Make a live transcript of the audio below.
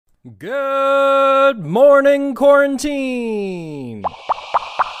Good morning, quarantine!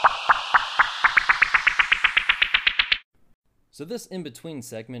 So this in-between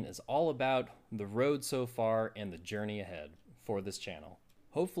segment is all about the road so far and the journey ahead for this channel.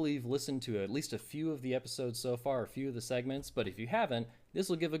 Hopefully you've listened to at least a few of the episodes so far, a few of the segments, but if you haven't, this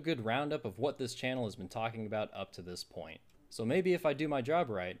will give a good roundup of what this channel has been talking about up to this point. So maybe if I do my job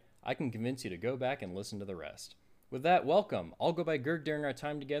right, I can convince you to go back and listen to the rest. With that, welcome. I'll go by Gerg during our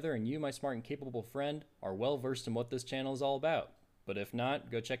time together, and you, my smart and capable friend, are well versed in what this channel is all about. But if not,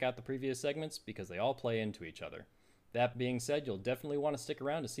 go check out the previous segments because they all play into each other. That being said, you'll definitely want to stick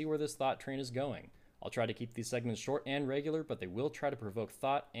around to see where this thought train is going. I'll try to keep these segments short and regular, but they will try to provoke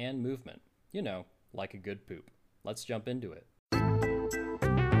thought and movement. You know, like a good poop. Let's jump into it.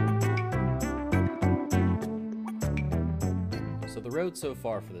 So the road so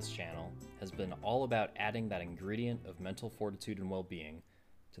far for this channel has been all about adding that ingredient of mental fortitude and well-being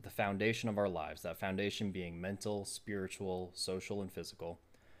to the foundation of our lives, that foundation being mental, spiritual, social, and physical,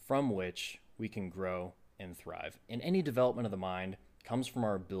 from which we can grow and thrive. And any development of the mind comes from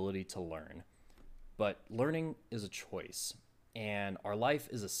our ability to learn. But learning is a choice, and our life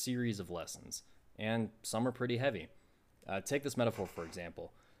is a series of lessons, and some are pretty heavy. Take this metaphor, for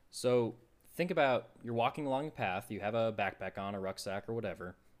example. So think about you're walking along a path, you have a backpack on, a rucksack, or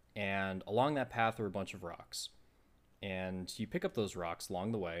whatever, and along that path are a bunch of rocks. And you pick up those rocks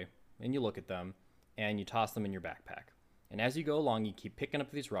along the way, and you look at them, and you toss them in your backpack. And as you go along, you keep picking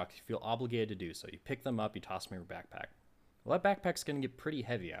up these rocks, you feel obligated to do so. You pick them up, you toss them in your backpack. Well, that backpack's going to get pretty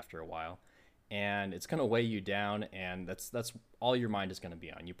heavy after a while, and it's going to weigh you down, and that's all your mind is going to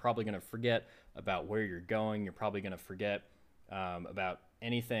be on. You're probably going to forget about where you're going. You're probably going to forget about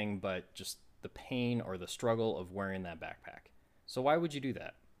anything but just the pain or the struggle of wearing that backpack. So why would you do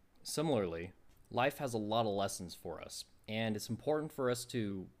that? Similarly, life has a lot of lessons for us, and it's important for us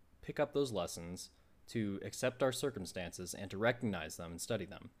to pick up those lessons, to accept our circumstances, and to recognize them and study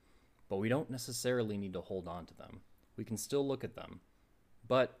them. But we don't necessarily need to hold on to them. We can still look at them,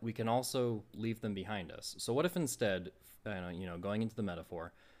 but we can also leave them behind us. So what if instead, going into the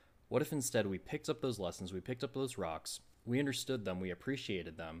metaphor, what if instead we picked up those lessons, we picked up those rocks, we understood them, we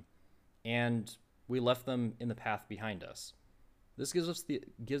appreciated them, and we left them in the path behind us? This gives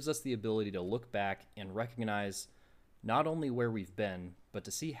us the ability to look back and recognize not only where we've been, but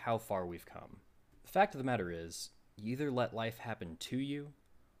to see how far we've come. The fact of the matter is, you either let life happen to you,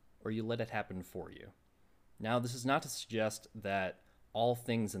 or you let it happen for you. Now, this is not to suggest that all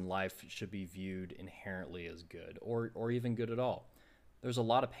things in life should be viewed inherently as good, or even good at all. There's a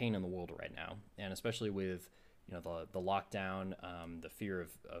lot of pain in the world right now, and especially with the lockdown, the fear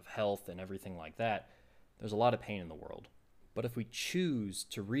of health and everything like that, there's a lot of pain in the world. But if we choose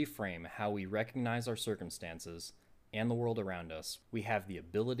to reframe how we recognize our circumstances and the world around us, we have the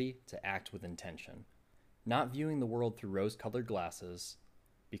ability to act with intention, not viewing the world through rose-colored glasses,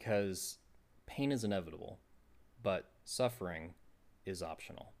 because pain is inevitable, but suffering is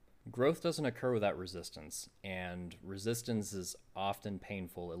optional. Growth doesn't occur without resistance, and resistance is often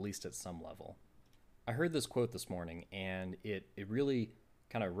painful, at least at some level. I heard this quote this morning, and it really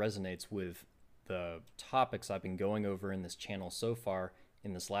kind of resonates with the topics I've been going over in this channel so far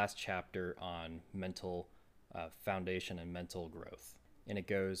in this last chapter on mental foundation and mental growth. And it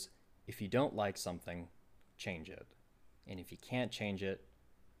goes, if you don't like something, change it. And if you can't change it,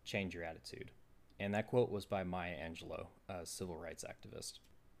 change your attitude. And that quote was by Maya Angelou, a civil rights activist.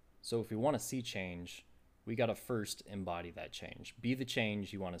 So if we want to see change, we got to first embody that change. Be the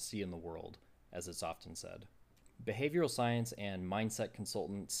change you want to see in the world, as it's often said. Behavioral science and mindset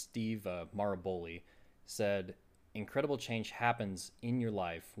consultant Steve Maraboli said, incredible change happens in your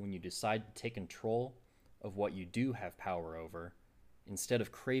life when you decide to take control of what you do have power over, instead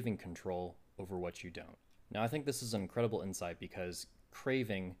of craving control over what you don't. Now, I think this is an incredible insight because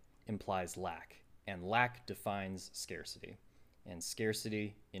craving implies lack, and lack defines scarcity, and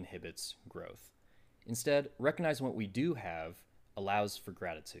scarcity inhibits growth. Instead, recognizing what we do have allows for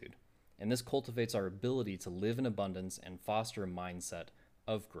gratitude, and this cultivates our ability to live in abundance and foster a mindset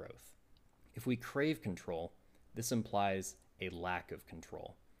of growth. If we crave control, this implies a lack of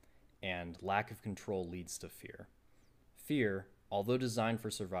control, and lack of control leads to fear. Fear, although designed for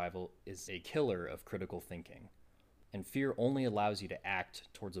survival, is a killer of critical thinking, and fear only allows you to act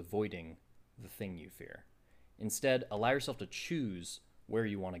towards avoiding the thing you fear. Instead, allow yourself to choose where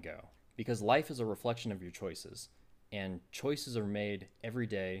you want to go, because life is a reflection of your choices, and choices are made every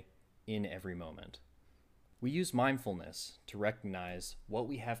day in every moment. We use mindfulness to recognize what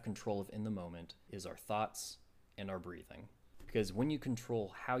we have control of in the moment is our thoughts and our breathing. Because when you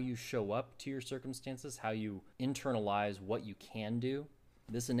control how you show up to your circumstances, how you internalize what you can do,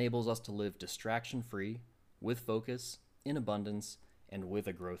 This enables us to live distraction-free, with focus, in abundance, and with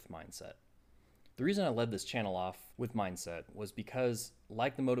a growth mindset. The reason I led this channel off with mindset was because,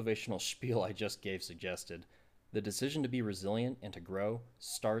 like the motivational spiel I just gave suggested, the decision to be resilient and to grow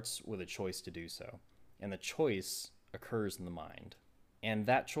starts with a choice to do so. And the choice occurs in the mind. And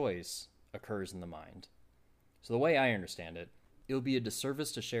that choice occurs in the mind. So the way I understand it, it would be a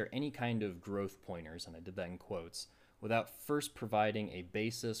disservice to share any kind of growth pointers, and I did that in quotes, without first providing a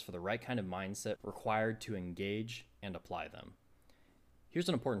basis for the right kind of mindset required to engage and apply them. Here's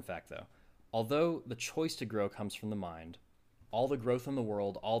an important fact though. Although the choice to grow comes from the mind, all the growth in the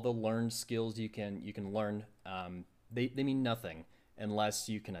world, all the learned skills you can learn, they mean nothing unless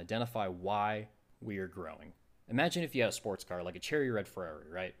you can identify why we are growing. Imagine if you had a sports car like a cherry red Ferrari,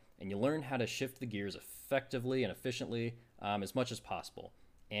 right? And you learn how to shift the gears effectively and efficiently as much as possible.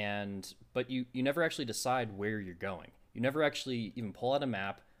 But you never actually decide where you're going. You never actually even pull out a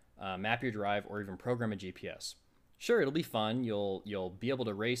map, map your drive, or even program a GPS. Sure, it'll be fun. You'll be able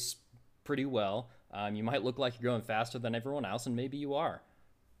to race pretty well. You might look like you're going faster than everyone else, and maybe you are.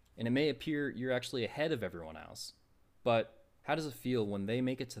 And it may appear you're actually ahead of everyone else. But how does it feel when they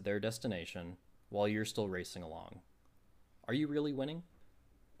make it to their destination while you're still racing along? Are you really winning?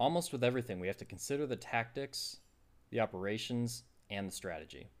 Almost with everything, we have to consider the tactics, the operations, and the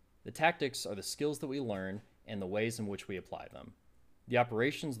strategy. The tactics are the skills that we learn and the ways in which we apply them. The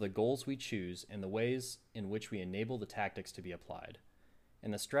operations are the goals we choose and the ways in which we enable the tactics to be applied.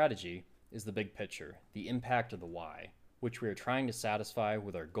 And the strategy is the big picture, the impact of the why, which we are trying to satisfy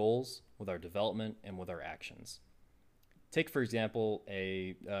with our goals, with our development, and with our actions. Take, for example,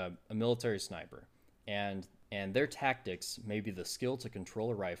 a military sniper, and their tactics may be the skill to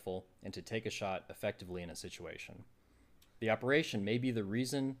control a rifle and to take a shot effectively in a situation. The operation may be the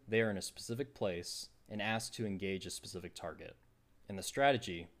reason they are in a specific place and asked to engage a specific target. And the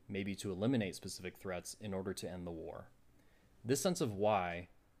strategy may be to eliminate specific threats in order to end the war. This sense of why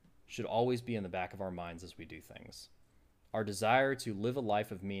should always be in the back of our minds as we do things. Our desire to live a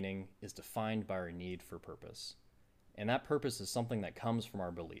life of meaning is defined by our need for purpose. And that purpose is something that comes from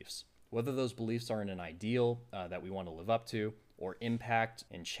our beliefs. Whether those beliefs are in an ideal that we want to live up to, or impact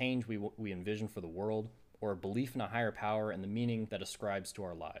and change we envision for the world, or a belief in a higher power and the meaning that ascribes to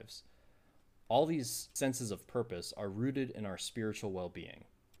our lives. All these senses of purpose are rooted in our spiritual well-being.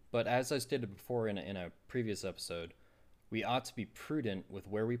 But as I stated before in a previous episode, we ought to be prudent with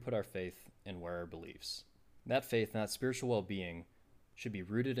where we put our faith and where our beliefs. That faith and that spiritual well-being should be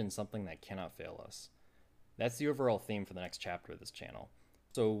rooted in something that cannot fail us. That's the overall theme for the next chapter of this channel.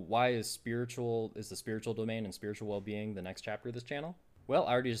 So why is the spiritual domain and spiritual well-being the next chapter of this channel? Well,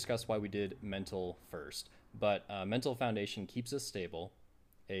 I already discussed why we did mental first, but mental foundation keeps us stable,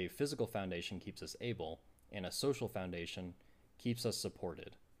 a physical foundation keeps us able, and a social foundation keeps us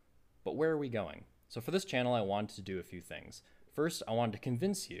supported. But where are we going? So for this channel, I wanted to do a few things. First, I wanted to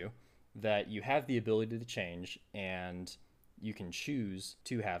convince you that you have the ability to change and you can choose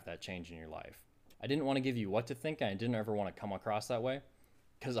to have that change in your life. I didn't want to give you what to think, and I didn't ever want to come across that way,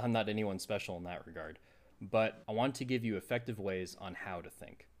 because I'm not anyone special in that regard. But I wanted to give you effective ways on how to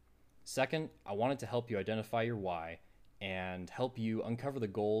think. Second, I wanted to help you identify your why and help you uncover the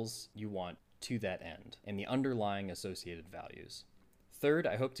goals you want to that end and the underlying associated values. Third,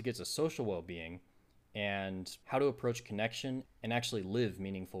 I hope to get to social well-being and how to approach connection and actually live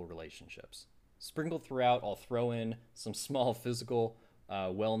meaningful relationships. Sprinkled throughout, I'll throw in some small physical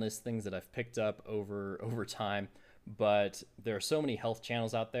wellness things that I've picked up over time, but there are so many health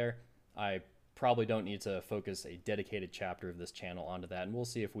channels out there, I probably don't need to focus a dedicated chapter of this channel onto that, and we'll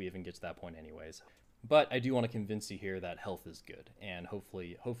see if we even get to that point anyways. But I do want to convince you here that health is good, and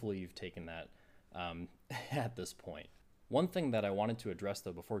hopefully you've taken that at this point. One thing that I wanted to address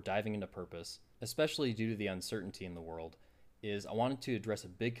though before diving into purpose, especially due to the uncertainty in the world, is I wanted to address a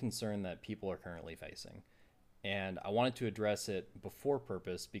big concern that people are currently facing. And I wanted to address it before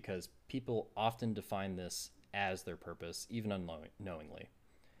purpose because people often define this as their purpose, even unknowingly.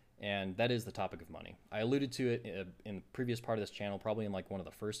 And that is the topic of money. I alluded to it in the previous part of this channel, probably in like one of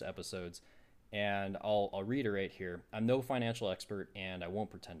the first episodes, and I'll reiterate here. I'm no financial expert, and I won't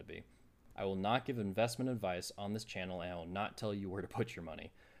pretend to be. I will not give investment advice on this channel, and I will not tell you where to put your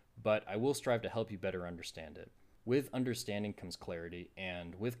money, but I will strive to help you better understand it. With understanding comes clarity,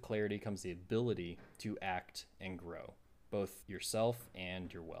 and with clarity comes the ability to act and grow, both yourself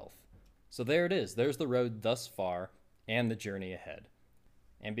and your wealth. So there it is. There's the road thus far and the journey ahead.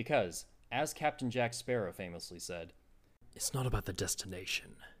 And because, as Captain Jack Sparrow famously said, "It's not about the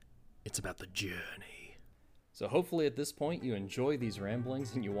destination, it's about the journey." So hopefully at this point you enjoy these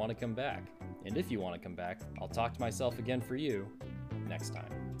ramblings and you want to come back. And if you want to come back, I'll talk to myself again for you next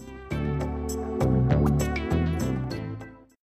time.